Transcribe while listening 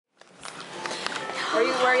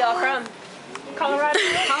Where y'all from? Colorado.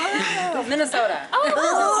 Minnesota.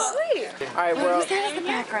 Oh, sweet. All right, world. Who's the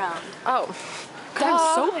background? Oh, God, I'm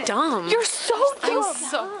so dumb. You're so dumb. I'm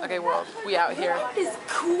so. Okay, world. We out here. This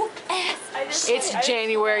cool ass. It's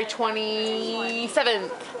January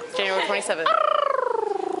 27th. January 27th.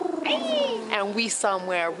 And we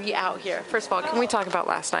somewhere. We out here. First of all, can we talk about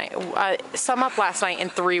last night? Sum up last night in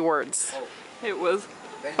 3 words. It was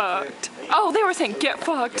fucked. Oh, they were saying get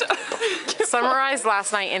fucked. Summarize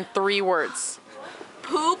last night in 3 words.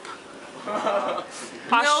 Poop.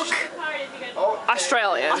 Milk.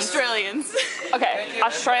 Australians. Australians. Okay.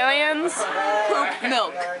 Australians. Poop.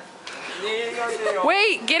 Milk.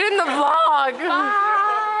 Wait, get in the vlog.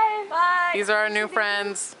 Bye. Bye. These are our new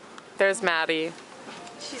friends. There's Maddie.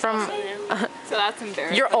 From So that's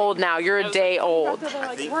embarrassing. You're old now. You're a day old.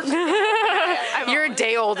 You're a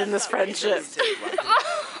day old in this friendship.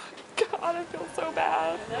 God, I feel so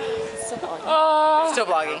bad. Still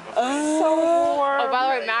vlogging. So warm. Oh,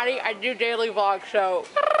 by the way, Maddie, I do daily vlog, so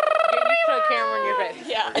get used to a camera in your face.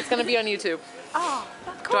 Yeah. It's gonna be on YouTube. Oh,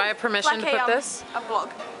 that's cool. Do I have permission to put this? A vlog.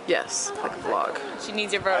 Yes, like a vlog. She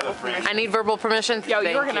needs your verbal permission. I need verbal permission. Yo,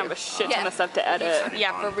 Thank you're gonna you. have a shit ton of stuff to edit.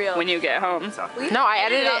 Yeah, for real. When you get home. No, I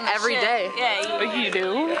edit it every day. Yeah, you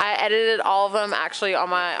do. I edited all of them actually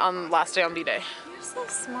on last day on B-Day. You're so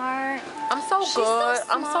smart. I'm so good. so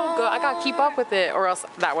I'm so good. I gotta keep up with it, or else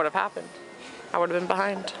that would have happened. I would have been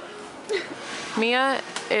behind. Mia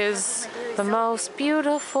is the most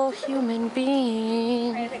beautiful human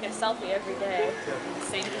being. I take a selfie every day.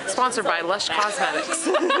 Sponsored by Lush Cosmetics.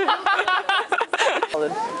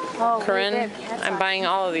 Corinne, I'm buying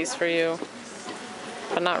all of these for you,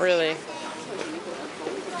 but not really.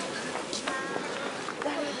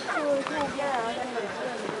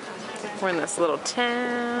 We're in this little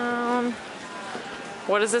town.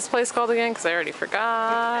 What is this place called again? Because I already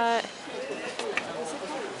forgot.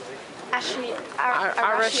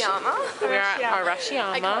 Arashiyama. We're at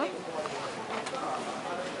Arashiyama.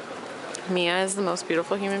 Mia is the most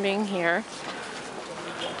beautiful human being here.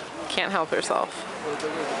 Can't help herself.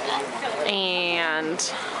 And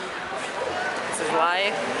this is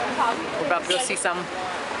life. We're about to go see some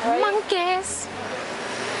monkeys.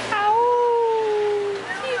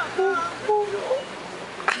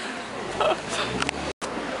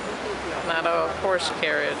 Not a horse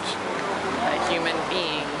carriage, a human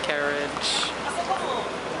being carriage.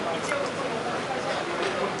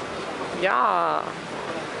 Yeah,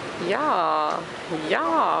 yeah,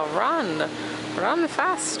 yeah, run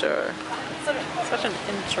faster. Such an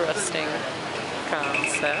interesting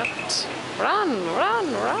concept. Run.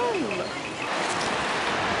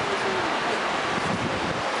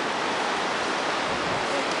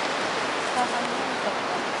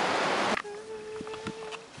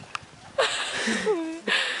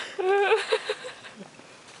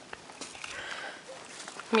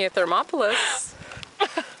 Mia Thermopolis.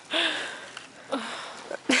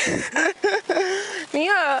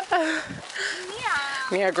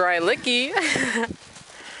 Mia Grylicki.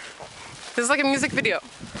 This is like a music video.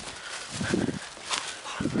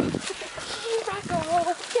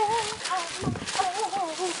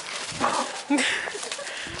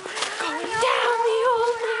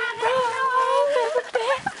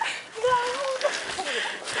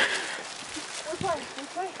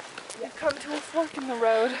 Come to a fork in the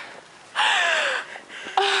road.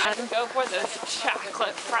 And go for those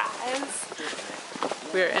chocolate fries.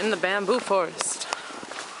 We're in the bamboo forest.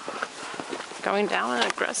 Going down an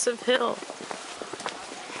aggressive hill.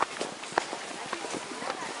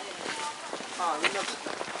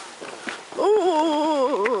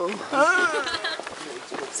 Ooh!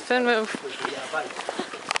 Spin move.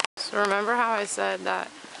 So remember how I said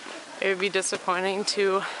that it would be disappointing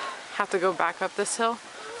to have to go back up this hill?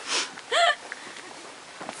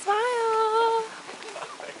 Smile!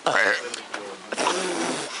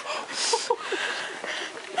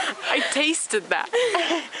 I tasted that.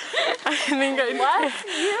 I think I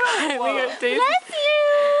tasted. Bless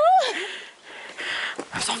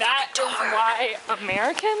you! That is why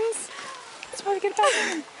Americans. That's why we get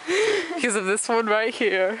back. Because of this one right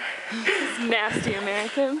here. This nasty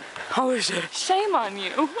American. Oh shit. Shame on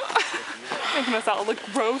you. Making us all look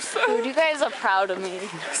gross. Dude, you guys are proud of me.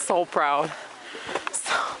 So proud.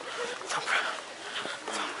 So proud.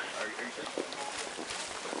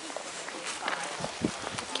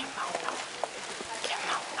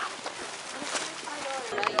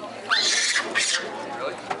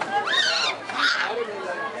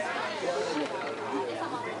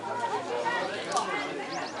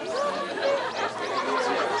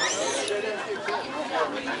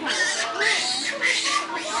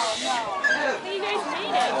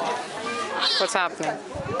 What's happening?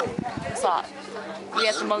 What's up? We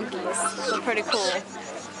got the monkeys. They're pretty cool. Look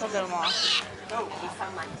at them all.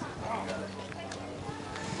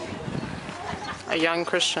 A young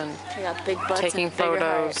Christian They got big butts taking and bigger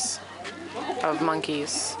photos of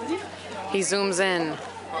monkeys. He zooms in.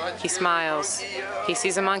 He smiles. He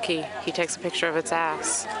sees a monkey. He takes a picture of its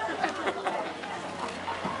ass.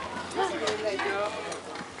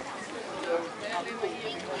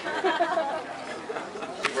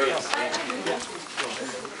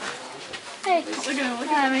 Hey, look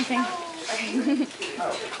at everything.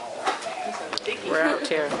 We're out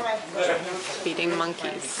here feeding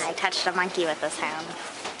monkeys. I touched a monkey with this hand.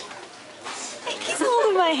 He's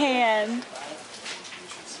holding my hand.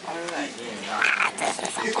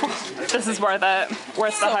 This is worth it.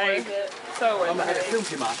 Worth the hype. So worth it.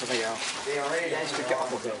 filmpje maken van jou. Een stukje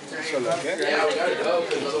appelveld. Dat is wel leuk, hè?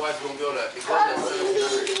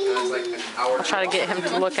 I'll try to get him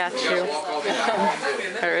to look at you.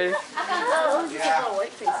 Alright.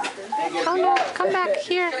 Come back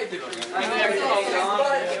here.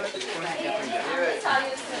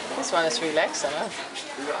 This one is relaxing, huh?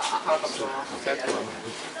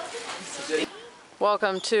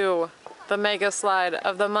 Welcome to the mega slide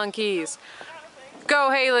of the monkeys. Go,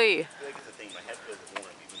 Haley!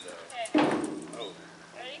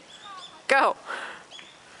 Go!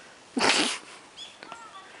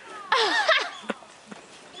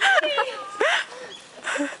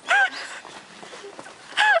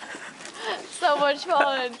 So much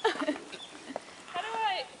fun. How do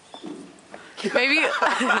I? Maybe. I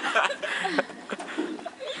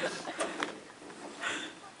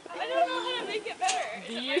don't know how to make it better.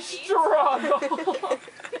 You struggle.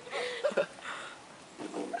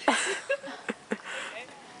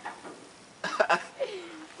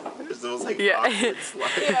 There's those like Yeah. awkward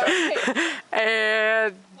slides.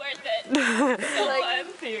 And Worth it. So like,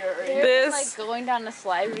 this, like going down a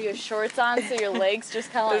slide with your shorts on, so your legs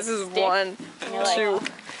just kind of like this is stick. 1, You're like, 2.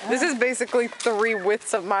 This is basically 3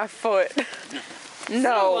 widths of my foot.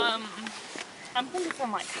 No. I'm thinking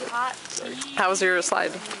from like hot tea. How was your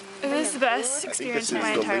slide? It was the best I think experience this of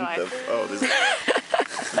my is the entire length life. of. Oh, this is.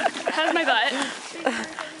 How's my butt?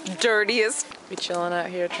 Dirtiest. We chilling out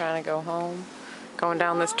here trying to go home. Going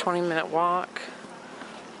down this 20-minute walk.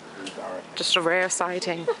 Just a rare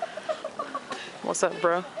sighting. What's up,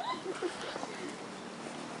 bro?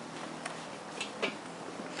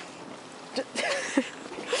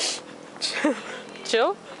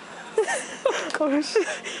 Chill? Gosh.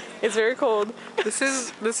 It's very cold. This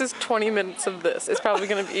is 20 minutes of this. It's probably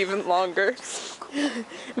gonna be even longer.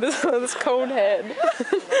 This cone head.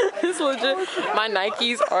 It's legit. My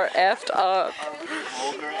Nikes are effed up.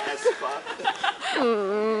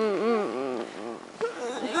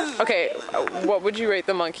 Okay, what would you rate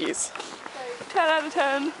the monkeys? 10 out of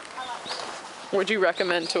 10. Would you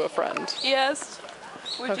recommend to a friend? Yes.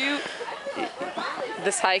 Would you?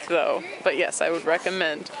 This hike though, but yes, I would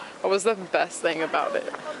recommend. What was the best thing about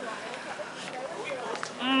it?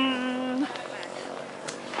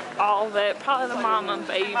 All of it. Probably the mama and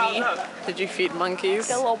baby. Did you feed monkeys?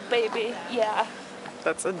 The little baby. Yeah.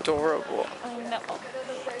 That's adorable. I know.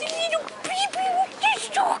 The little baby was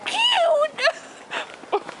so cute.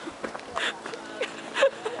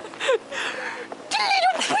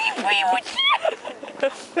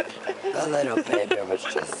 The little baby was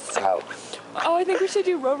just so. Oh, I think we should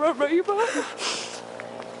do row, row, row your boat.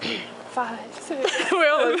 5, 6. We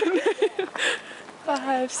all live.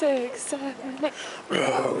 5, 6, 7, 8.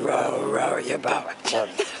 Row, row, row your boat.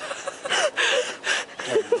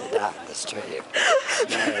 Down the stream.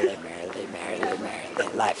 Merrily, merrily, merrily, merrily,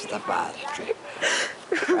 life's the water trip.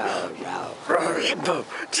 Row, row, row your boat.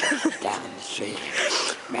 Down the stream.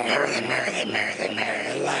 Merrily, merrily, merrily,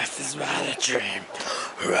 merrily, life is but a dream.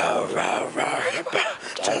 Row, row, row your boat.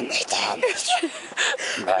 Down the stream.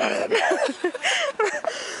 Merrily, merrily.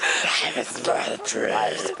 Life is but a dream.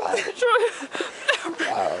 Life's but a dream.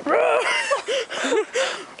 Row, row.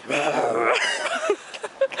 Row,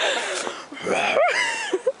 row.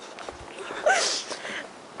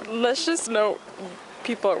 Let's just note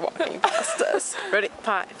people are walking past us. Ready?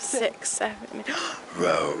 5, 6, 7.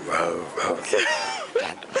 Row, row, row.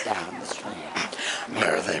 Down the stream.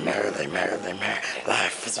 Merrily, merrily, merrily, merrily,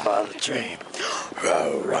 life is but a dream.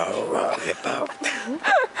 Row, row, row your boat.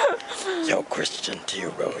 Yo, Christian, do you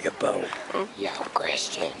row your boat? Yo,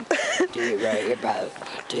 Christian, do you row your boat?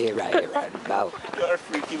 Do you row your own boat? You're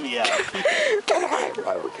freaking me out. Can I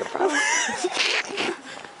row your boat?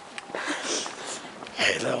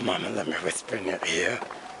 Hey, little mama, let me whisper in your ear.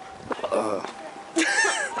 Well,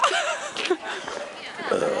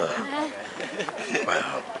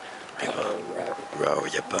 I will row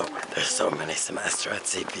your boat. There's so many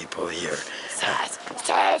semester-at-sea people here. Sass.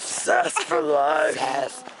 Sass. Sass for life.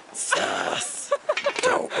 Sass. Sass.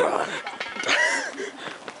 Don't run.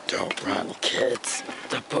 Don't run, kids.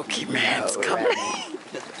 The boogeyman's coming.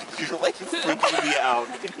 You're like freaking me out.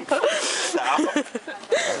 Can you stop?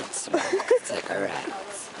 Don't smoke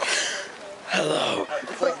cigarettes. Hello.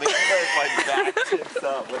 It's like making my back tips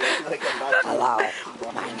up. But it's like I'm not.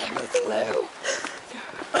 Hello. My name is Lou.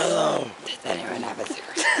 Hello. Does anyone have a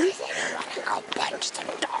cigarette? Does anyone want to go punch some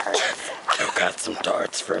darts? You got some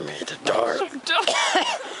darts for me to dart.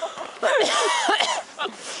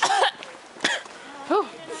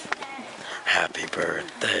 Happy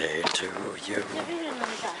birthday to you.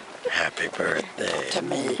 Happy birthday. To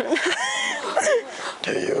me.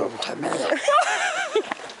 To you. To me.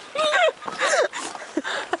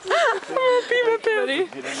 Ready?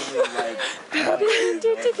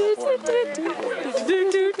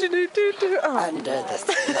 Under the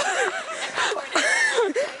sea.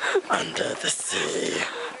 Under the sea.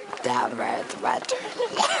 Down where it's wetter.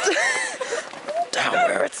 Down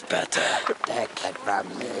where it's better. Take it from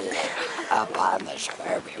me. Up on the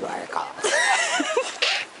shore we work on.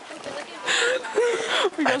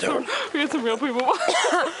 We got some real people.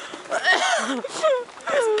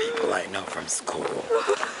 There's people I know from school.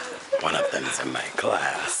 One of them's in my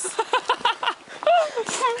class.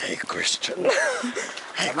 Hey, Christian.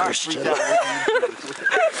 Hey, Christian.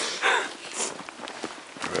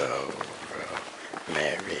 Row, row.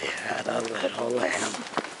 Mary had a little lamb.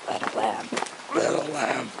 Little lamb. Little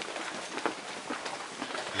lamb.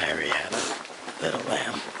 Mary had a little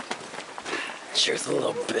lamb. She was a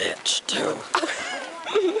little bitch, too.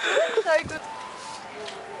 We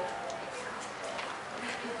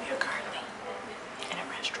are currently in a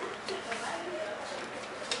restaurant.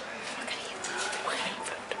 We're gonna eat food. We're gonna eat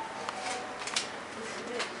food.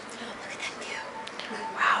 Look at that view.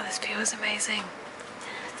 Wow, this view is amazing.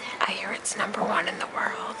 I hear it's #1 in the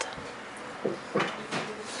world.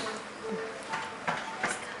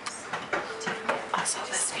 Also,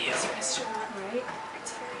 this view. I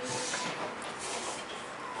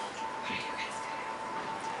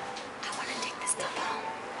want to take this stuff home.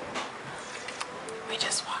 We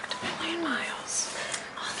just walked 1,000,000 miles.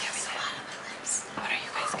 Oh, there's a lot of lips. What are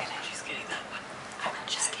you guys getting? She's getting that one. I'm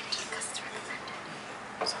just getting it because it's recommended.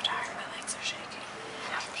 I'm so tired. My legs are shaking.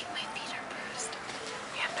 I think my feet are bruised.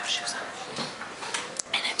 We have no shoes on.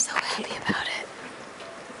 And I'm so happy about it.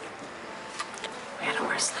 We had to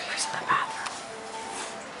wear slippers in the bathroom.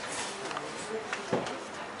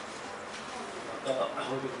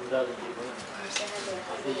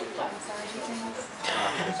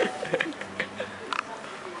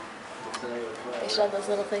 They show those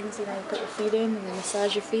little things, you know, you put your feet in and you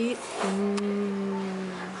massage your feet.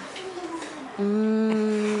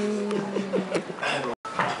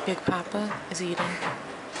 Big Papa is eating.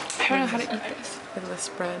 I don't know how to eat this. Look at the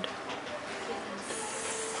spread.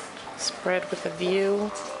 Spread with a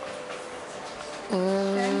view.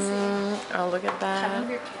 Oh, look at that.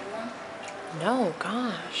 No,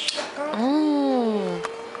 gosh.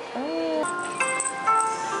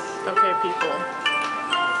 Okay, people.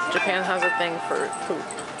 Japan has a thing for poop.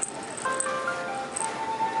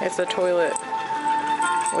 It's a toilet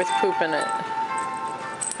with poop in it.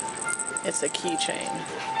 It's a keychain.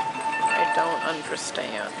 I don't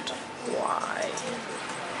understand why.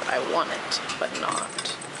 I want it, but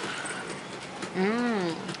not.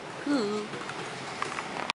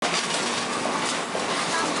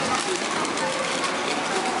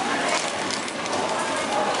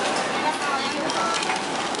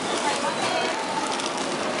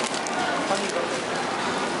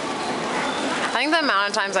 I think the amount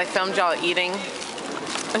of times I filmed y'all eating,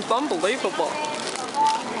 it's unbelievable.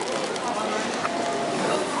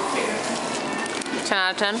 10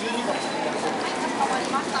 out of 10?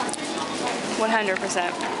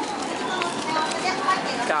 100%.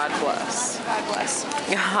 God bless. God bless.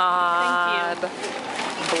 God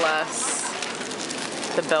bless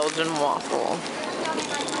the Belgian waffle.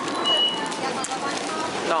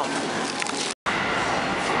 No.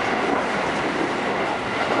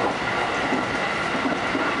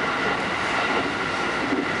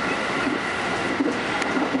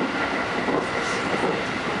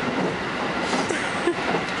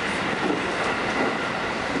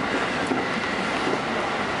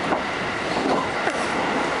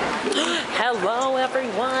 Hello,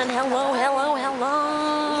 everyone. Hello, hello, hello.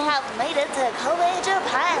 We have made it to Kobe,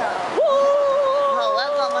 Japan. Woo! Oh,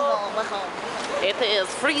 welcome. It is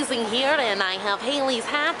freezing here, and I have Haley's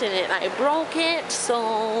hat, and I broke it, so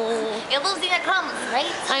You're losing your crumbs,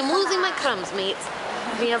 right? I'm losing my crumbs, mates.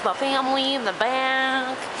 Here's the family in the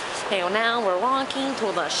back. And now we're walking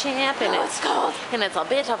to the ship, and it's cold. And it's a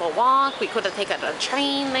bit of a walk. We could have taken a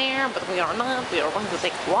train there, but we are not. We are going to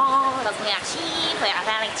take a walk. Because we are cheap. We are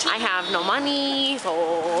very cheap. I have no money,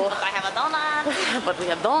 so. I have a donut. But we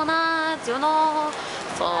have donuts, you know.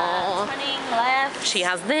 So. Turning left. She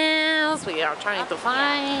has this. We are trying to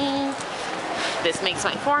find. This makes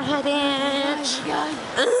my forehead itch.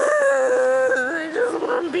 I just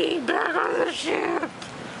want to be back on the ship.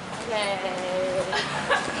 Yay.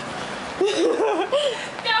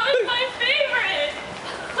 That was my favorite.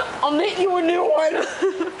 I'll knit you a new one.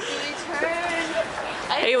 Return.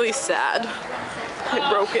 Haley's sad.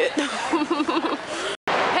 I broke it.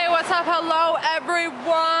 Hey, what's up? Hello,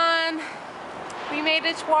 everyone. We made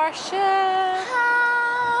it to our ship.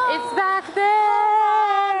 It's back there.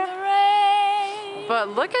 But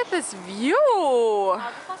look at this view. Oh, the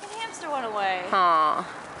fucking hamster went away. Huh.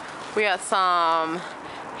 We got some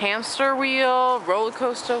hamster wheel, roller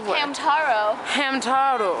coaster. Hamtaro.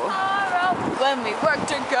 Hamtaro. When we work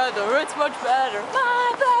together, it's much better.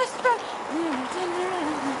 My best friend.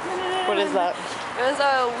 What is that? It was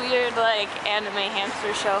a weird, like, anime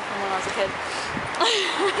hamster show from when I was a kid.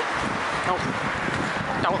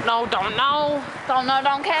 Don't know. Don't know,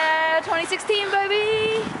 don't care. 2016,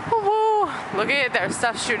 baby. Woo-woo. Look at it. There's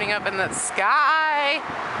stuff shooting up in the sky.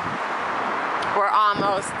 We're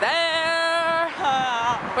almost there.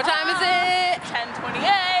 What time is it?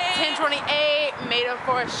 10:28. 10:28. Made up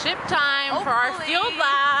for ship time for our Hopefully. field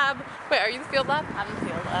lab. Wait, are you the field lab? I'm in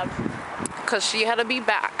field lab. Because she had to be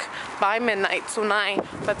back by midnight tonight.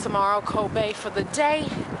 But tomorrow, Kobe for the day.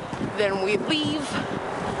 Then we leave.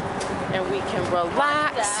 And we can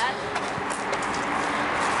relax.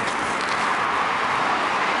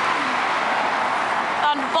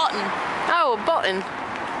 On the button. Oh, a button.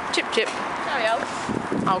 Chip. There we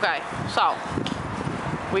go. Okay, so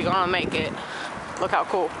we gonna make it. Look how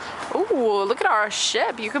cool. Ooh, look at our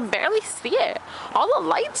ship. You can barely see it. All the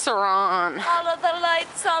lights are on. All of the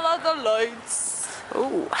lights, all of the lights.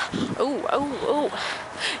 Ooh.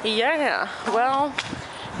 Yeah, well,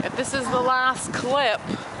 if this is the last clip,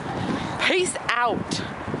 peace out.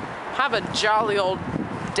 Have a jolly old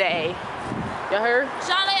day. You heard?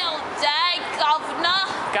 Jolly old day, governor.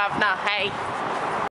 Governor, hey.